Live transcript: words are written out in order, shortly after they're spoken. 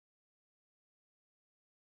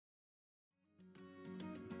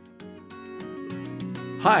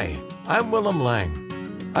Hi, I'm Willem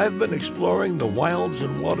Lang. I've been exploring the wilds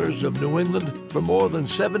and waters of New England for more than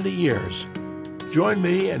 70 years. Join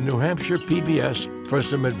me and New Hampshire PBS for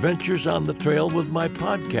some adventures on the trail with my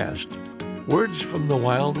podcast, Words from the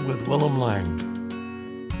Wild with Willem Lang.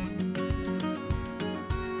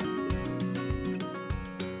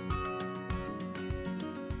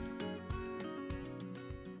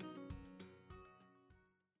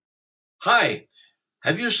 Hi,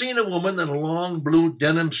 have you seen a woman in a long blue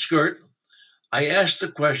denim skirt? I asked the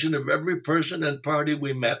question of every person and party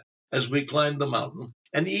we met as we climbed the mountain,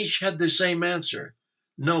 and each had the same answer,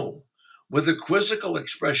 no, with a quizzical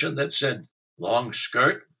expression that said, long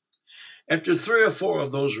skirt? After 3 or 4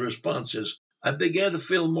 of those responses, I began to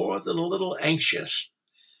feel more than a little anxious.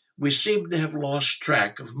 We seemed to have lost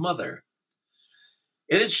track of Mother.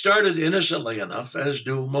 It had started innocently enough, as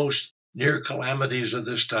do most near calamities of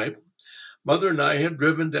this type. Mother and I had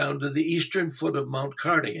driven down to the eastern foot of Mount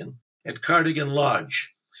Cardigan at Cardigan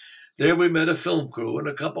Lodge. There we met a film crew and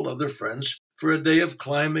a couple other friends for a day of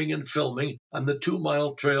climbing and filming on the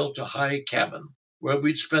 2-mile trail to High Cabin, where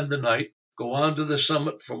we'd spend the night, go on to the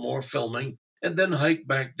summit for more filming, and then hike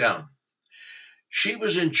back down. She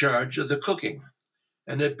was in charge of the cooking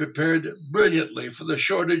and had prepared brilliantly for the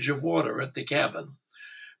shortage of water at the cabin.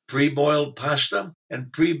 Pre-boiled pasta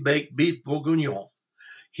and pre-baked beef bourguignon.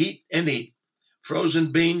 Heat and eat,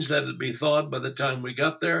 frozen beans that would be thawed by the time we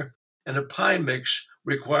got there, and a pie mix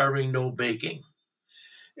requiring no baking.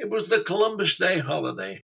 It was the Columbus Day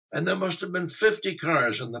holiday, and there must have been 50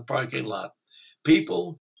 cars in the parking lot.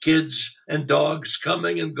 People, kids, and dogs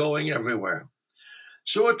coming and going everywhere.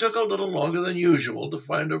 So it took a little longer than usual to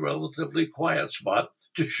find a relatively quiet spot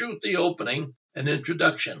to shoot the opening and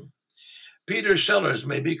introduction. Peter Sellers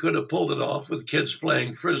maybe could have pulled it off with kids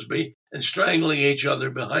playing frisbee and strangling each other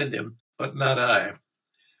behind him, but not I.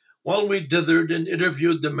 While we dithered and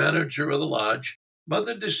interviewed the manager of the lodge,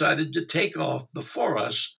 Mother decided to take off before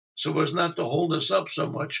us so as not to hold us up so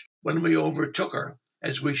much when we overtook her,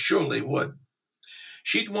 as we surely would.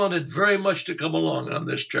 She'd wanted very much to come along on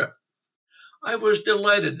this trip. I was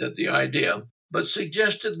delighted at the idea, but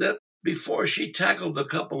suggested that before she tackled a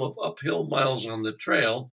couple of uphill miles on the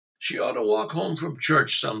trail, she ought to walk home from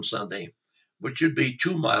church some Sunday, which would be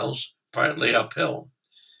 2 miles, partly uphill.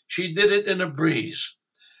 She did it in a breeze,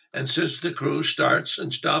 and since the crew starts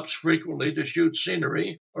and stops frequently to shoot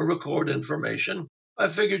scenery or record information, I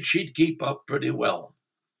figured she'd keep up pretty well.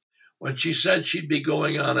 When she said she'd be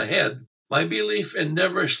going on ahead, my belief in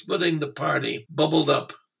never splitting the party bubbled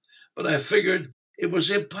up, but I figured it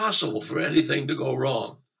was impossible for anything to go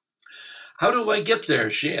wrong. How do I get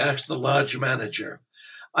there? She asked the lodge manager.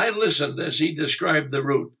 I listened as he described the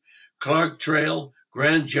route: Clark Trail,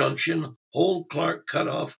 Grand Junction, Old Clark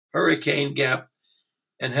Cutoff, Hurricane Gap,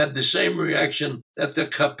 and had the same reaction that the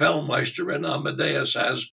Kapellmeister in Amadeus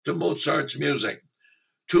has to Mozart's music.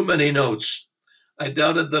 Too many notes. I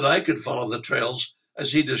doubted that I could follow the trails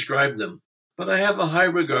as he described them, but I have a high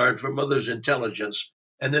regard for Mother's intelligence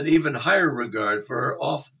and an even higher regard for her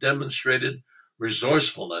oft-demonstrated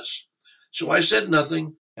resourcefulness. So I said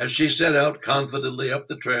nothing as she set out confidently up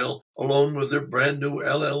the trail alone with her brand-new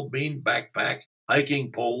LL Bean backpack, hiking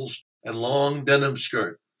poles, and long denim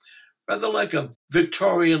skirt, rather like a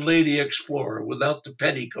Victorian lady explorer without the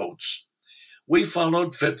petticoats. We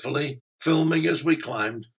followed fitfully, filming as we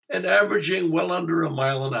climbed, and averaging well under 1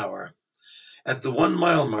 mile an hour. At the 1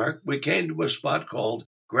 mile mark, we came to a spot called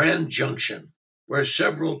Grand Junction, where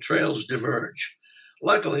several trails diverge.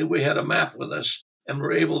 Luckily, we had a map with us, and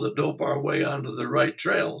were able to dope our way onto the right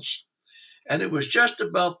trails. And it was just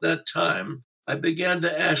about that time I began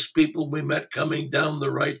to ask people we met coming down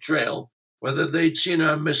the right trail whether they'd seen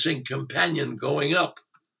our missing companion going up.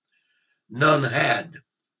 None had.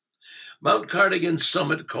 Mount Cardigan's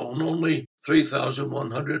summit cone, only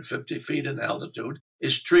 3,150 feet in altitude,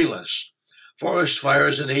 is treeless. Forest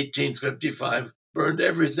fires in 1855 burned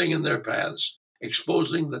everything in their paths,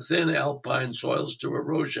 exposing the thin alpine soils to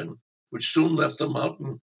erosion, which soon left the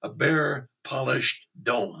mountain a bare, polished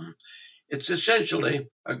dome. It's essentially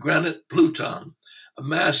a granite pluton, a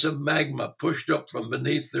mass of magma pushed up from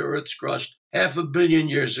beneath the Earth's crust 500 million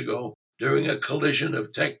years ago during a collision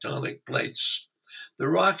of tectonic plates. The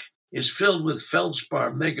rock is filled with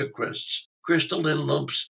feldspar megacrysts, crystalline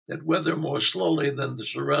lumps that weather more slowly than the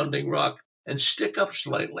surrounding rock and stick up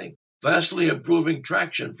slightly, vastly improving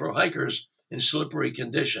traction for hikers in slippery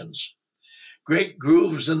conditions. Great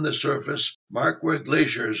grooves in the surface mark where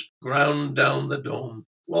glaciers ground down the dome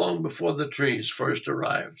long before the trees first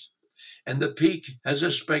arrived. And the peak has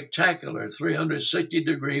a spectacular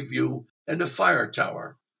 360-degree view and a fire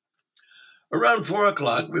tower. Around 4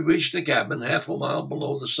 o'clock, we reached the cabin half a mile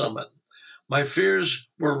below the summit. My fears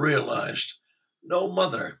were realized. No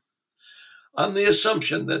mother. On the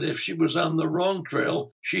assumption that if she was on the wrong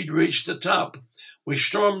trail, she'd reach the top, we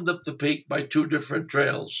stormed up the peak by 2 different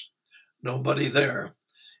trails. Nobody there,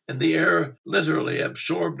 and the air literally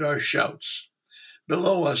absorbed our shouts.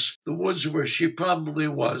 Below us, the woods where she probably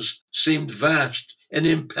was seemed vast and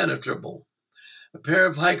impenetrable. A pair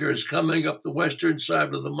of hikers coming up the western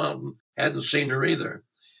side of the mountain hadn't seen her either.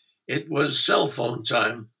 It was cell phone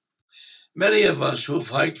time. Many of us who've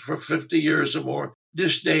hiked for 50 years or more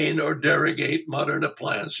disdain or derogate modern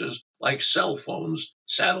appliances like cell phones,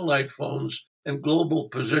 satellite phones, and global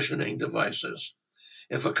positioning devices.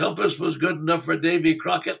 If a compass was good enough for Davy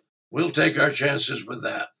Crockett, we'll take our chances with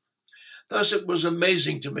that. Thus, it was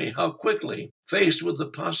amazing to me how quickly, faced with the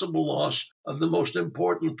possible loss of the most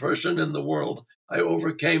important person in the world, I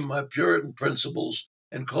overcame my Puritan principles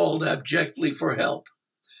and called abjectly for help.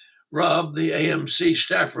 Rob, the AMC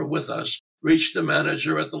staffer with us, reached the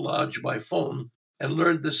manager at the lodge by phone and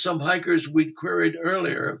learned that some hikers we'd queried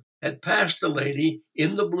earlier had passed a lady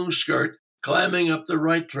in the blue skirt climbing up the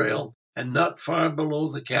right trail and not far below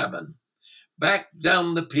the cabin. Back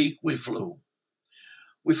down the peak we flew.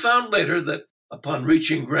 We found later that upon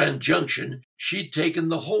reaching Grand Junction, she'd taken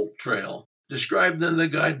the Holt Trail, described in the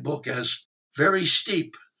guidebook as very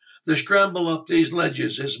steep. The scramble up these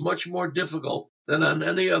ledges is much more difficult than on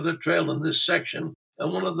any other trail in this section,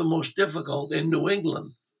 and one of the most difficult in New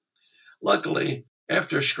England. Luckily,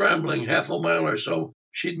 after scrambling half a mile or so,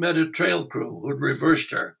 she'd met a trail crew who'd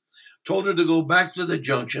reversed her, told her to go back to the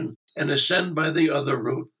junction and ascend by the other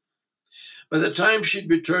route. By the time she'd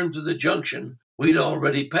returned to the junction, we'd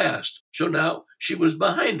already passed, so now she was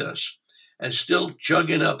behind us and still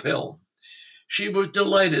chugging uphill. She was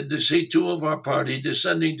delighted to see 2 of our party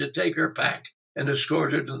descending to take her pack and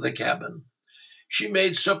escort her to the cabin. She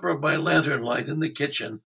made supper by lantern light in the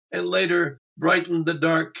kitchen and later brightened the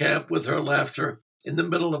dark camp with her laughter in the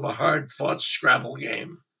middle of a hard-fought Scrabble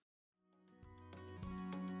game.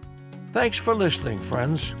 Thanks for listening,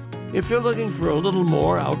 friends. If you're looking for a little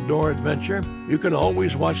more outdoor adventure, you can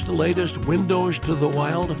always watch the latest Windows to the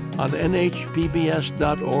Wild on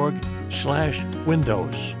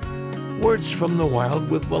nhpbs.org/windows. Words from the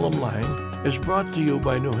Wild with Willem Lang is brought to you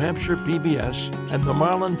by New Hampshire PBS and the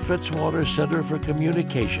Marlin Fitzwater Center for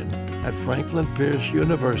Communication at Franklin Pierce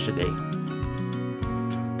University.